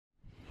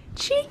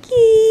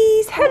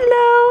Cheekies,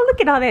 hello,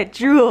 look at all that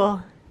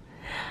drool.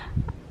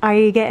 Are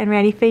you getting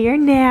ready for your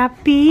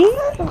nappy?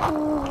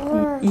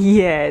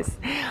 Yes,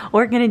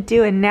 we're gonna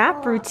do a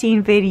nap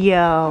routine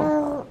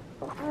video.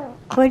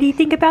 What do you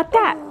think about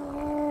that?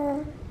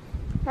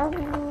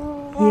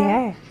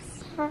 Yes.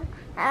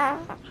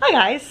 Hi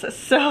guys,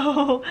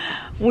 so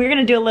we're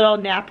gonna do a little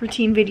nap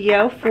routine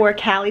video for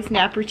Callie's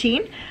nap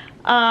routine.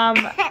 Oh.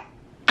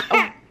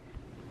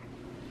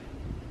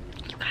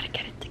 You gotta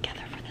get it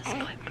together for this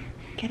clip.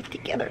 Get it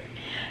together.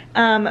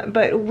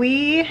 But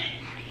we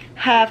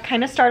have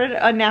kind of started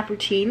a nap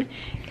routine,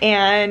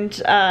 and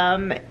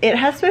it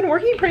has been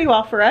working pretty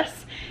well for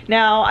us.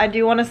 Now, I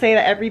do want to say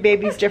that every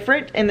baby's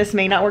different, and this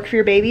may not work for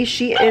your baby.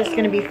 She is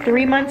going to be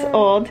 3 months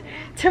old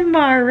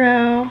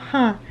tomorrow.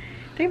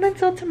 3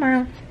 months old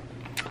tomorrow.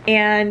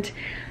 And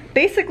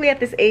basically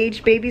at this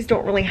age, babies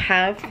don't really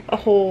have a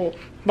whole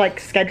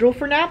schedule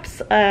for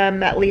naps,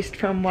 at least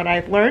from what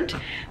I've learned,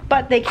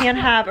 but they can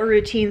have a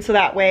routine, so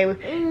that way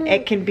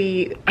it can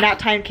be, nap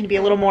time can be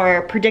a little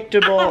more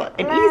predictable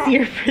and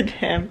easier for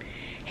them.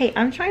 Hey,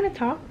 I'm trying to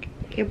talk.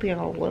 It'll be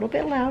a little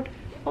bit loud.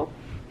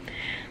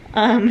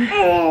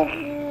 Oh.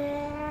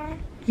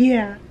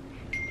 Yeah.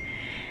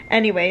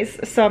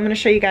 Anyways, so I'm gonna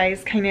show you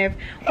guys kind of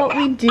what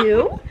we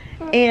do.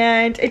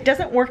 And it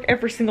doesn't work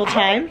every single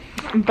time,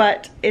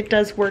 but it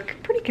does work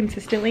pretty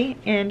consistently,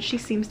 and she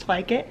seems to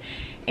like it.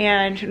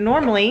 And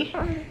normally,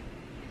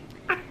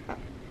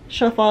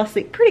 she'll fall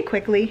asleep pretty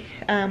quickly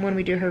when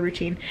we do her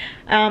routine.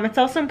 It's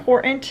also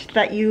important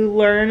that you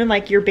learn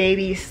your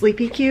baby's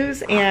sleepy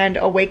cues and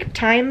awake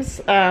times,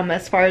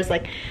 as far as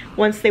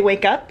once they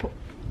wake up,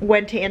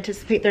 when to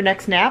anticipate their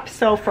next nap.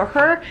 So for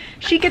her,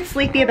 she gets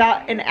sleepy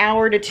about an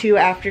hour to 2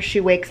 after she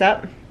wakes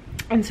up.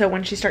 And so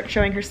when she starts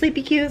showing her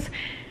sleepy cues,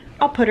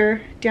 I'll put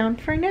her down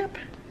for a nap.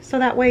 So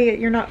that way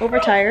you're not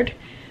overtired,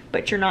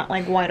 but you're not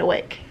wide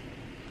awake.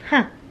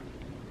 Huh.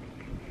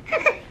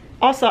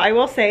 Also, I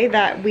will say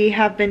that we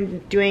have been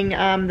doing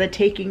the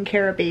taking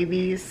care of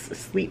babies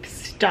sleep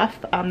stuff.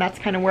 That's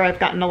kind of where I've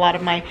gotten a lot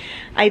of my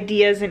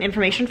ideas and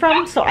information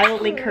from. So I will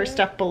link her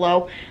stuff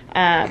below.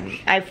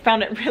 I've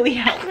found it really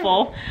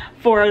helpful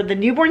for the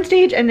newborn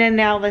stage, and then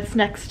now this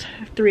next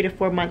 3 to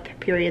 4 month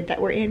period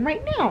that we're in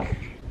right now.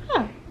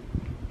 Huh.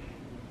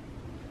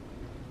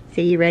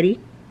 So you ready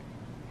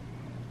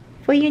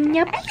for your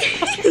nap?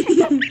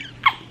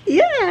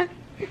 Yeah.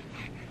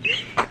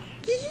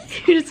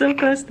 You're so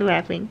close to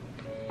laughing.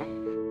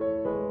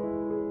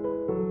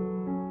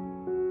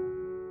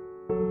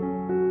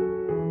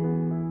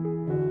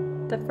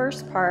 The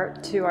first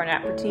part to our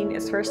nap routine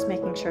is first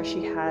making sure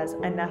she has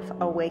enough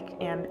awake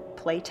and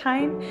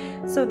playtime,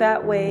 so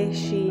that way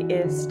she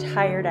is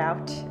tired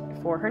out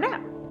for her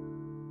nap.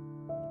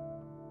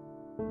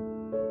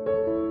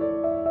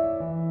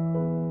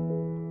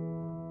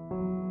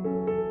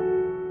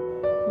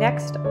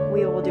 Next,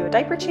 we will do a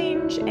diaper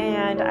change,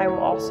 and I will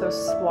also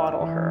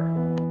swaddle her.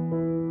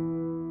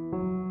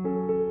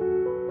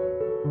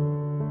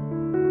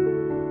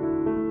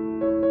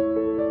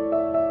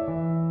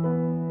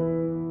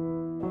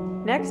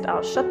 Next,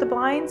 I'll shut the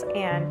blinds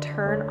and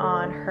turn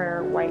on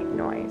her white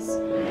noise.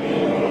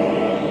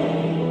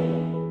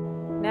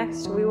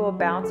 Next, we will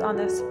bounce on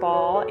this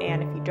ball,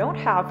 and if you don't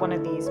have one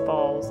of these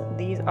balls,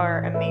 these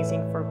are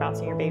amazing for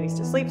bouncing your babies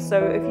to sleep.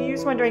 So if you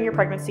use one during your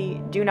pregnancy,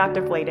 do not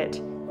deflate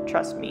it.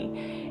 Trust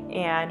me.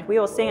 And we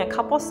will sing a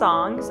couple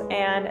songs,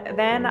 and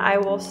then I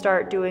will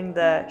start doing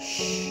the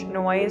shh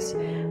noise,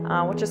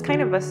 which is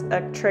kind of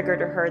a trigger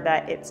to her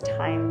that it's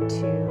time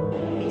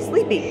to be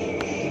sleepy.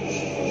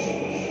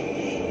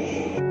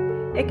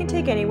 It can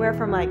take anywhere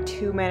from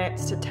 2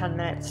 minutes to 10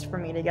 minutes for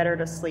me to get her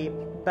to sleep,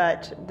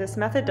 but this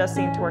method does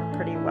seem to work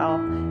pretty well.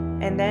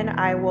 And then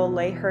I will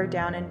lay her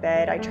down in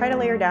bed. I try to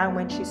lay her down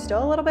when she's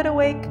still a little bit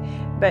awake,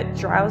 but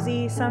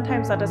drowsy,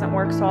 sometimes that doesn't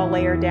work, so I'll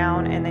lay her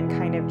down and then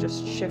kind of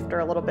just shift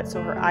her a little bit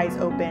so her eyes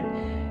open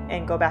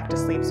and go back to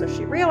sleep. So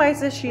she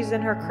realizes she's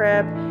in her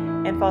crib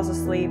and falls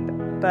asleep,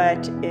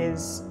 but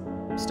is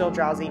still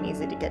drowsy and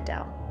easy to get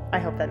down. I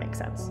hope that makes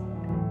sense.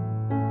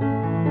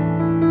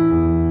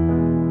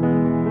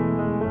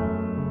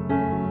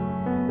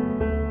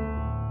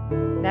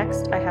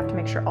 Next, I have to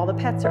make sure all the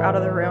pets are out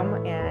of the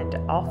room, and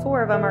all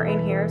 4 of them are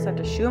in here, so I have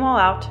to shoo them all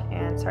out.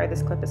 And sorry,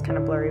 this clip is kind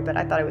of blurry, but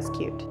I thought it was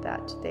cute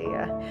that they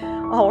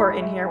all were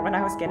in here when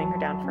I was getting her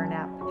down for a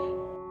nap.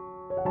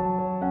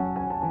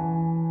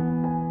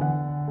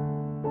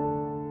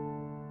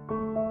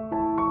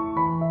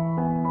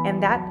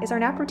 And that is our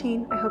nap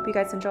routine. I hope you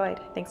guys enjoyed.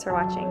 Thanks for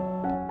watching.